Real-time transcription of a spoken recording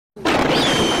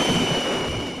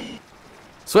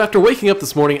So after waking up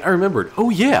this morning, I remembered, oh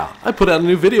yeah, I put out a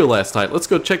new video last night. Let's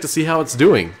go check to see how it's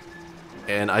doing.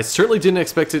 And I certainly didn't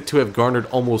expect it to have garnered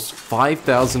almost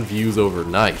 5,000 views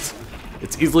overnight.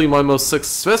 It's easily my most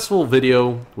successful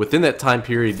video within that time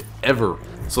period ever.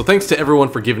 So thanks to everyone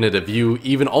for giving it a view,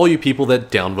 even all you people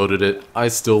that downvoted it. I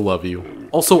still love you.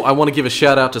 Also, I want to give a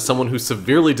shout out to someone who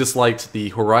severely disliked the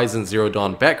Horizon Zero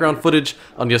Dawn background footage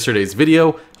on yesterday's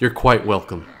video. You're quite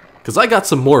welcome. Because I got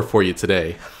some more for you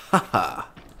today. Haha.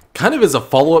 Kind of as a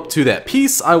follow-up to that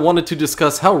piece, I wanted to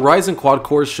discuss how Ryzen quad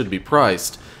cores should be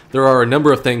priced. There are a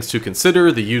number of things to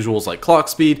consider, the usuals like clock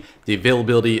speed, the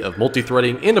availability of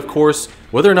multi-threading, and of course,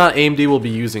 whether or not AMD will be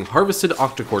using harvested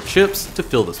octa-core chips to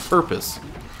fill this purpose.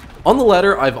 On the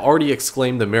latter, I've already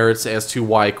exclaimed the merits as to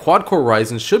why quad-core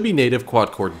Ryzen should be native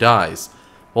quad-core dies.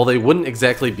 While they wouldn't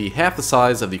exactly be half the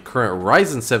size of the current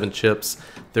Ryzen 7 chips,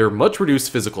 their much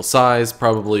reduced physical size,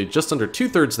 probably just under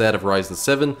 2/3 that of Ryzen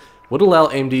 7, would allow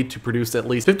AMD to produce at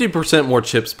least 50% more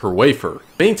chips per wafer.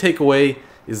 Main takeaway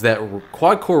is that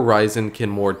quad-core Ryzen can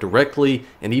more directly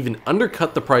and even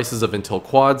undercut the prices of Intel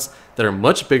quads that are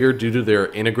much bigger due to their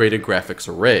integrated graphics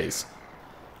arrays.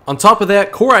 On top of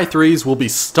that, Core i3s will be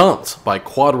stumped by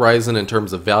Quad Ryzen in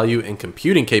terms of value and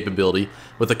computing capability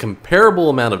with a comparable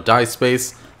amount of die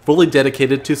space fully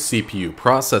dedicated to CPU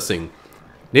processing.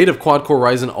 Native quad-core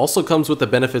Ryzen also comes with the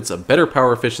benefits of better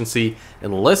power efficiency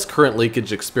and less current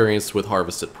leakage experienced with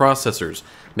harvested processors,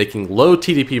 making low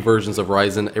TDP versions of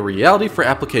Ryzen a reality for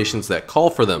applications that call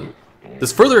for them.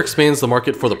 This further expands the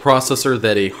market for the processor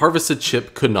that a harvested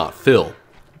chip could not fill.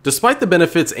 Despite the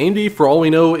benefits, AMD, for all we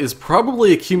know, is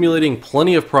probably accumulating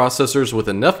plenty of processors with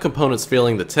enough components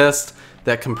failing the test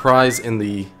that comprise in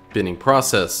the binning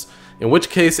process, in which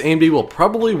case AMD will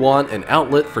probably want an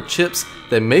outlet for chips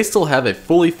that may still have a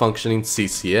fully functioning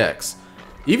CCX.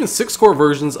 Even 6-core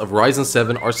versions of Ryzen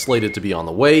 7 are slated to be on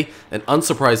the way, an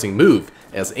unsurprising move,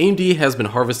 as AMD has been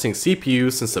harvesting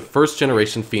CPUs since the first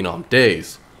generation Phenom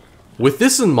days. With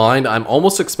this in mind, I'm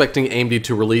almost expecting AMD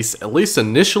to release, at least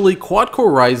initially,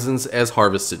 quad-core Ryzens as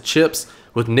harvested chips,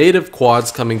 with native quads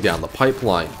coming down the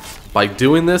pipeline. By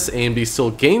doing this, AMD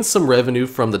still gains some revenue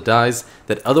from the dies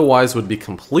that otherwise would be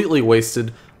completely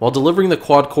wasted, while delivering the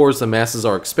quad cores the masses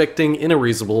are expecting in a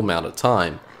reasonable amount of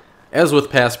time. As with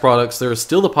past products, there is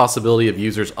still the possibility of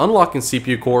users unlocking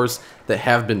CPU cores that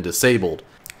have been disabled.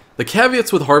 The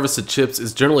caveats with harvested chips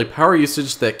is generally power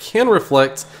usage that can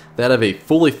reflect that of a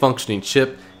fully functioning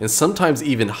chip, and sometimes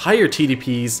even higher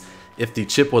TDPs if the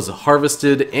chip was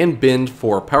harvested and binned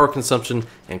for power consumption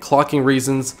and clocking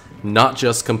reasons, not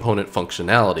just component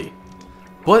functionality.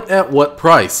 But at what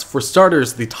price? For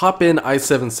starters, the top-end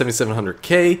i7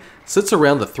 7700K sits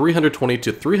around the $320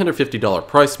 to $350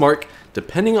 price mark,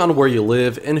 depending on where you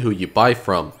live and who you buy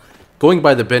from. Going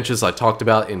by the benches I talked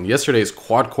about in yesterday's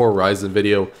quad-core Ryzen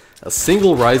video, a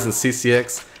single Ryzen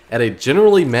CCX at a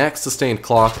generally max sustained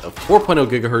clock of 4.0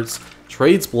 GHz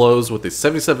trades blows with the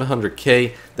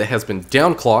 7700K that has been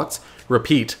downclocked,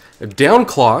 repeat,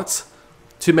 downclocked,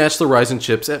 to match the Ryzen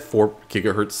chips at 4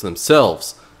 GHz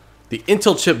themselves. The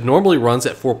Intel chip normally runs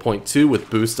at 4.2 with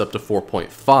boost up to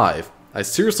 4.5. I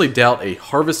seriously doubt a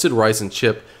harvested Ryzen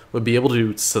chip would be able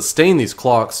to sustain these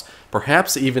clocks,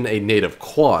 perhaps even a native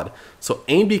quad, so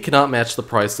AMD cannot match the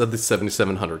price of the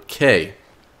 7700K.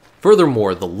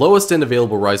 Furthermore, the lowest end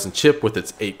available Ryzen chip with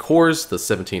its 8 cores, the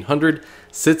 1700,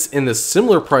 sits in the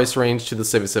similar price range to the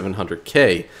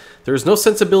 7700K. There is no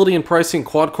sensibility in pricing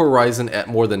quad-core Ryzen at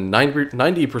more than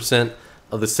 90%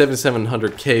 of the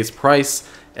 7700K's price,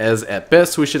 as at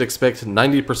best we should expect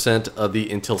 90% of the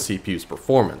Intel CPU's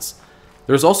performance.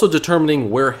 There's also determining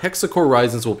where hexacore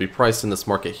Ryzens will be priced in this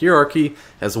market hierarchy,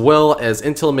 as well as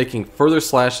Intel making further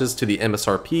slashes to the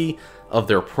MSRP of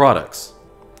their products.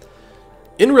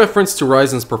 In reference to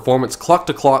Ryzen's performance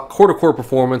clock-to-clock, core-to-core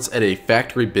performance at a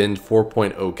factory binned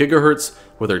 4.0 GHz,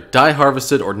 whether die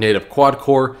harvested or native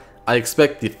quad-core, I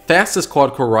expect the fastest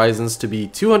quad-core Ryzens to be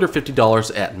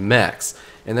 $250 at max,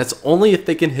 and that's only if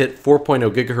they can hit 4.0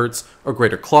 GHz or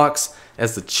greater clocks,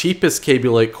 as the cheapest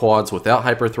Cable 8 quads without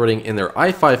hyperthreading in their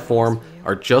i5 form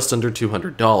are just under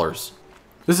 $200.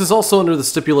 This is also under the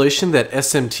stipulation that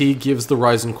SMT gives the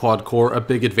Ryzen quad-core a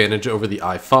big advantage over the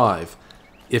i5.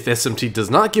 If SMT does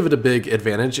not give it a big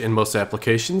advantage in most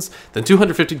applications, then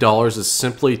 $250 is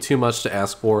simply too much to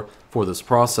ask for this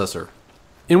processor.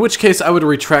 In which case I would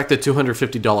retract the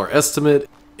 $250 estimate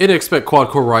and expect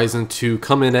quad-core Ryzen to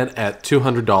come in at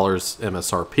 $200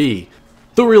 MSRP.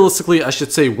 Though realistically I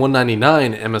should say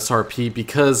 $199 MSRP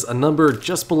because a number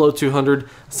just below 200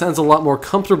 sounds a lot more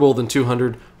comfortable than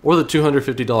 200 or the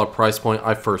 $250 price point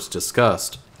I first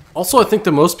discussed. Also, I think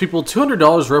to most people,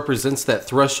 $200 represents that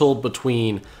threshold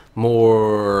between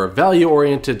more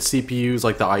value-oriented CPUs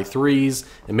like the i3s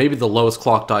and maybe the lowest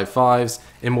clocked i5s,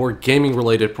 and more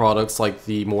gaming-related products like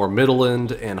the more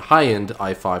middle-end and high-end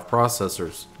i5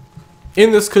 processors.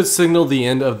 And this could signal the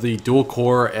end of the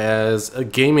dual-core as a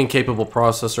gaming-capable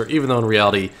processor, even though in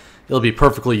reality it'll be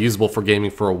perfectly usable for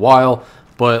gaming for a while.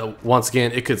 But once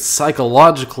again, it could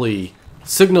psychologically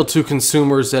signal to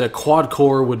consumers that a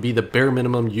quad-core would be the bare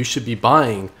minimum you should be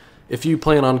buying if you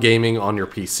plan on gaming on your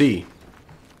PC.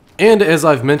 And as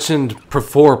I've mentioned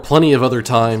before plenty of other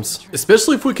times,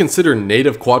 especially if we consider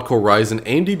native quad-core Ryzen,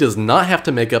 AMD does not have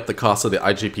to make up the cost of the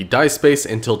IGP die space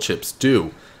until chips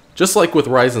do. Just like with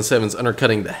Ryzen 7's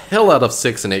undercutting the hell out of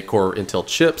 6 and 8 core Intel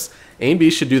chips,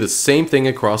 AMD should do the same thing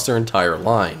across their entire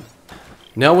line.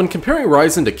 Now, when comparing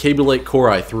Ryzen to Kaby Lake Core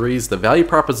i3s, the value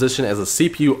proposition as a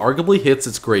CPU arguably hits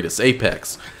its greatest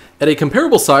apex. At a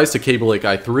comparable size to Kaby Lake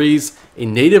i3s, a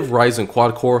native Ryzen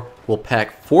quad-core will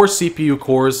pack 4 CPU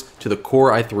cores to the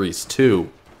Core i3's 2.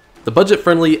 The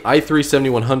budget-friendly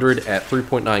i3-7100 at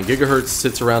 3.9 GHz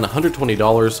sits around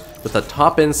 $120 with a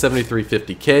top-end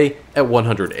 7350K at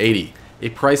 $180, a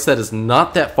price that is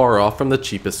not that far off from the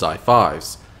cheapest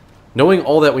i5s. Knowing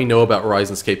all that we know about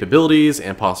Ryzen's capabilities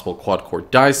and possible quad-core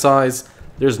die size,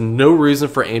 there's no reason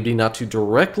for AMD not to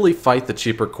directly fight the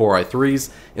cheaper Core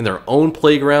i3s in their own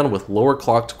playground with lower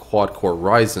clocked quad-core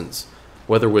Ryzens,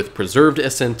 whether with preserved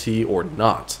SMT or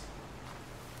not.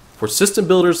 For system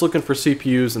builders looking for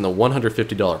CPUs in the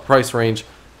 $150 price range,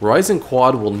 Ryzen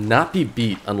Quad will not be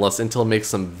beat unless Intel makes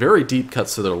some very deep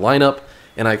cuts to their lineup,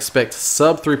 and I expect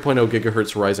sub 3.0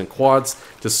 GHz Ryzen Quads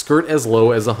to skirt as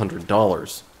low as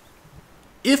 $100.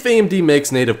 If AMD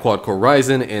makes native quad-core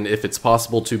Ryzen, and if it's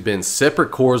possible to bin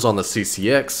separate cores on the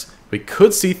CCX, we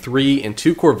could see 3 and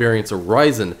 2 core variants of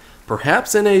Ryzen,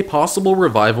 perhaps in a possible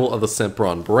revival of the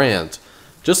Sempron brand.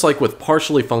 Just like with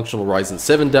partially functional Ryzen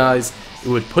 7 dies, it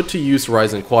would put to use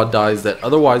Ryzen Quad dies that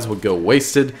otherwise would go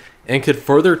wasted, and could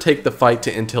further take the fight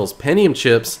to Intel's Pentium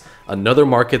chips, another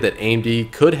market that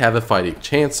AMD could have a fighting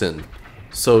chance in.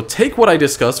 So take what I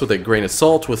discussed with a grain of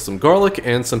salt with some garlic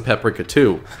and some paprika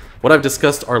too. What I've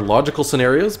discussed are logical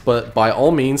scenarios, but by all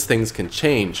means things can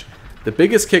change. The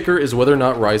biggest kicker is whether or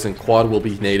not Ryzen Quad will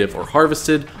be native or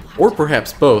harvested, or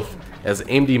perhaps both, as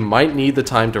AMD might need the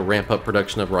time to ramp up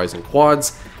production of Ryzen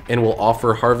Quads, and will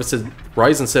offer harvested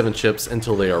Ryzen 7 chips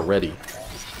until they are ready.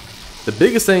 The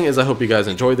biggest thing is I hope you guys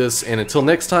enjoy this, and until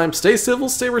next time, stay civil,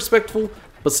 stay respectful,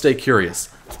 but stay curious.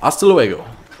 Hasta luego.